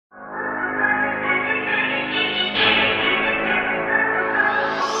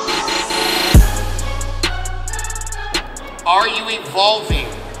Are you evolving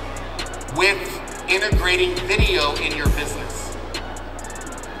with integrating video in your business?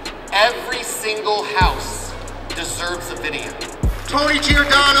 Every single house deserves a video. Tony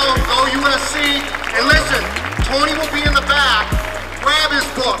Giordano, go USC. And listen, Tony will be in the back. Grab his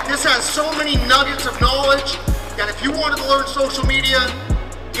book. This has so many nuggets of knowledge that if you wanted to learn social media,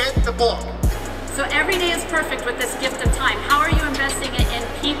 get the book. So every day is perfect with this gift of time. How are you investing it in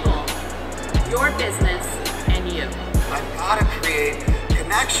people, your business, and you? I've got to create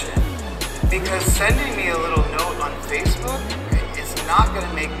connection, because sending me a little note on Facebook is not going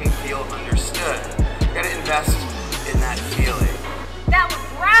to make me feel understood. I've got to invest in that feeling. That will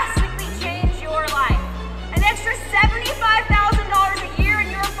drastically change your life. An extra $75,000 a year in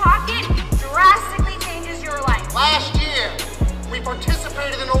your pocket drastically changes your life. Last year, we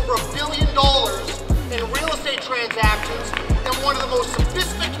participated in over $1 billion in real estate transactions in one of the most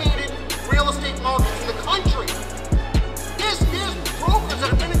sophisticated real estate markets in the country. There's brokers that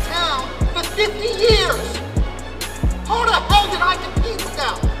have been in town for 50 years. How the hell did I compete with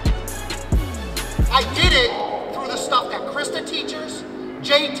them? I did it through the stuff that Krista teaches,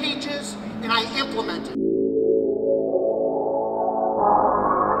 Jay teaches, and I implemented.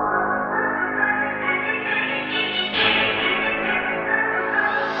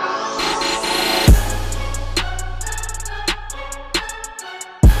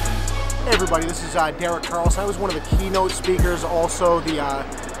 Hey everybody, this is Derek Carlson. I was one of the keynote speakers, also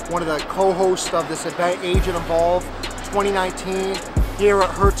one of the co-hosts of this event, Agent Evolve 2019, here at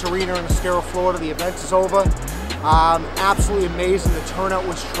Hertz Arena in Schaeffer, Florida. The event is over. Absolutely amazing. The turnout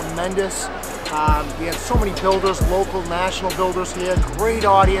was tremendous. We had so many builders, local, national builders here. Great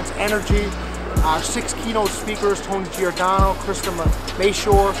audience, energy. 6 keynote speakers: Tony Giordano, Krista,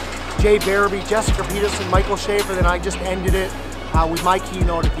 Mashore, Jay Berube, Jessica Patterson, Michael Schaeffer. Then I just ended it with my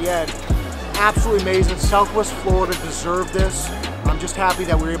keynote at the end. Absolutely amazing. Southwest Florida deserved this. I'm just happy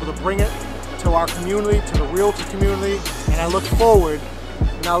that we were able to bring it to our community, to the Realtor community, and I look forward.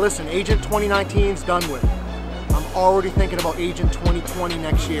 Now listen, Agent 2019 is done with. I'm already thinking about Agent 2020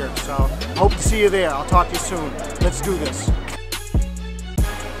 next year, so hope to see you there. I'll talk to you soon. Let's do this.